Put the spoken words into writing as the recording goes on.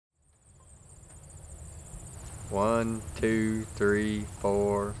1, 2, 3,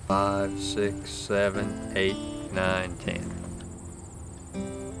 4, 5, 6, 7, 8, 9, 10.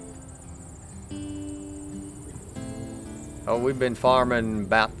 Oh, we've been farming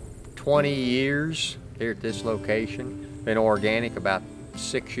about 20 years here at this location. Been organic about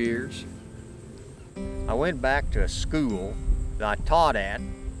 6 years. I went back to a school that I taught at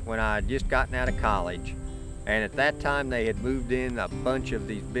when I had just gotten out of college. And at that time they had moved in a bunch of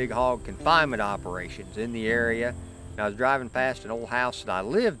these big hog confinement operations in the area. And I was driving past an old house that I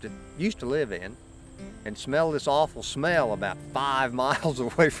used to live in, and smelled this awful smell about 5 miles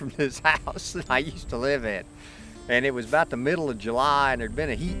away from this house that I used to live in. And it was about the middle of July and there'd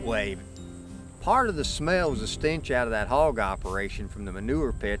been a heat wave. Part of the smell was the stench out of that hog operation from the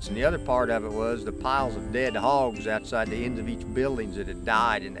manure pits, and the other part of it was the piles of dead hogs outside the ends of each buildings that had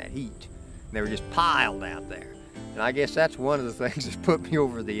died in that heat. And they were just piled out there. And I guess that's one of the things that put me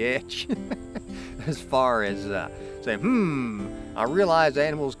over the edge as far as saying, I realize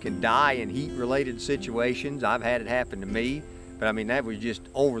animals can die in heat-related situations. I've had it happen to me, but I mean, that was just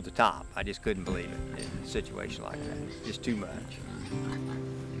over the top. I just couldn't believe it in a situation like that. Just too much.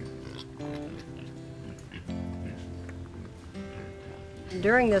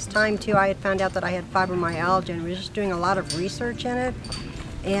 During this time too, I had found out that I had fibromyalgia and was just doing a lot of research in it,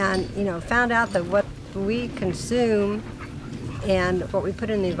 and found out that what we consume and what we put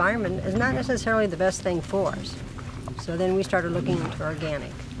in the environment is not necessarily the best thing for us. So then we started looking into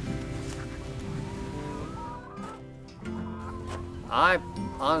organic. I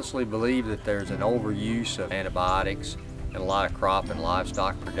honestly believe that there's an overuse of antibiotics in a lot of crop and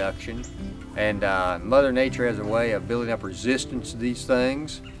livestock production. And Mother Nature has a way of building up resistance to these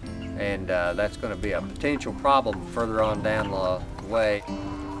things, and that's going to be a potential problem further on down the way.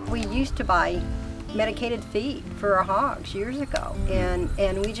 We used to buy medicated feed for our hogs years ago, and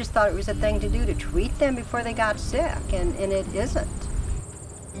we just thought it was a thing to do to treat them before they got sick, and it isn't.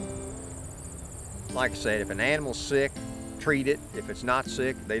 Like I said, if an animal's sick, treat it. If it's not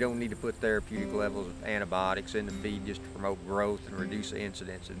sick, they don't need to put therapeutic levels of antibiotics in the feed just to promote growth and reduce the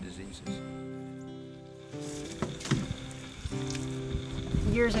incidence of diseases.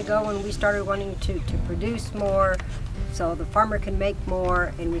 Years ago, when we started wanting to produce more so the farmer can make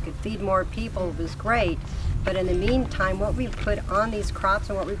more and we could feed more people, it was great. But in the meantime, what we put on these crops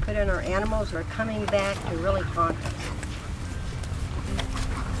and what we put in our animals are coming back to really haunt us.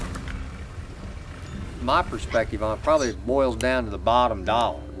 My perspective on it probably boils down to the bottom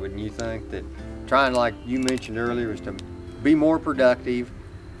dollar, wouldn't you think? That trying, like you mentioned earlier, is to be more productive,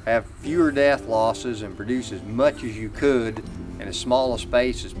 have fewer death losses, and produce as much as you could in as small a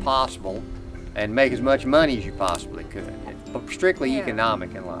space as possible, and make as much money as you possibly could. It's strictly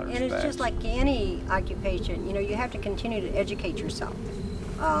economic in a lot of respects. And it's just like any occupation, you have to continue to educate yourself.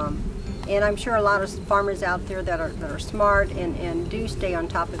 And I'm sure a lot of farmers out there that are smart and do stay on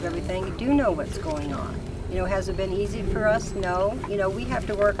top of everything do know what's going on. Has it been easy for us? No. We have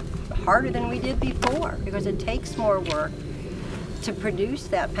to work harder than we did before because it takes more work to produce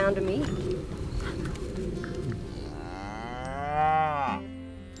that pound of meat.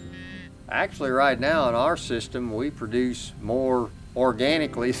 Actually, right now in our system, we produce more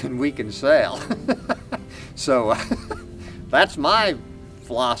organically than we can sell. So that's my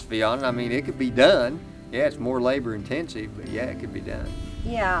philosophy on it. I mean, it could be done. Yeah, it's more labor intensive, but yeah, it could be done.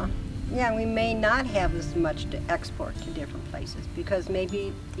 Yeah, we may not have as much to export to different places because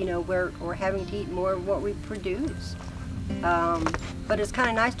maybe, we're having to eat more of what we produce. But it's kind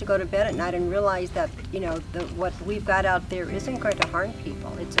of nice to go to bed at night and realize that, what we've got out there isn't going to harm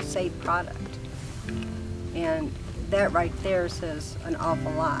people. It's a safe product. And that right there says an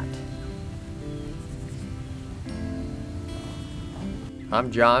awful lot. I'm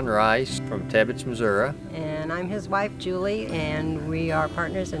John Rice from Tebbets, Missouri. And I'm his wife, Julie, and we are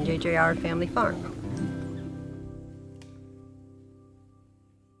partners in JJR Family Farm.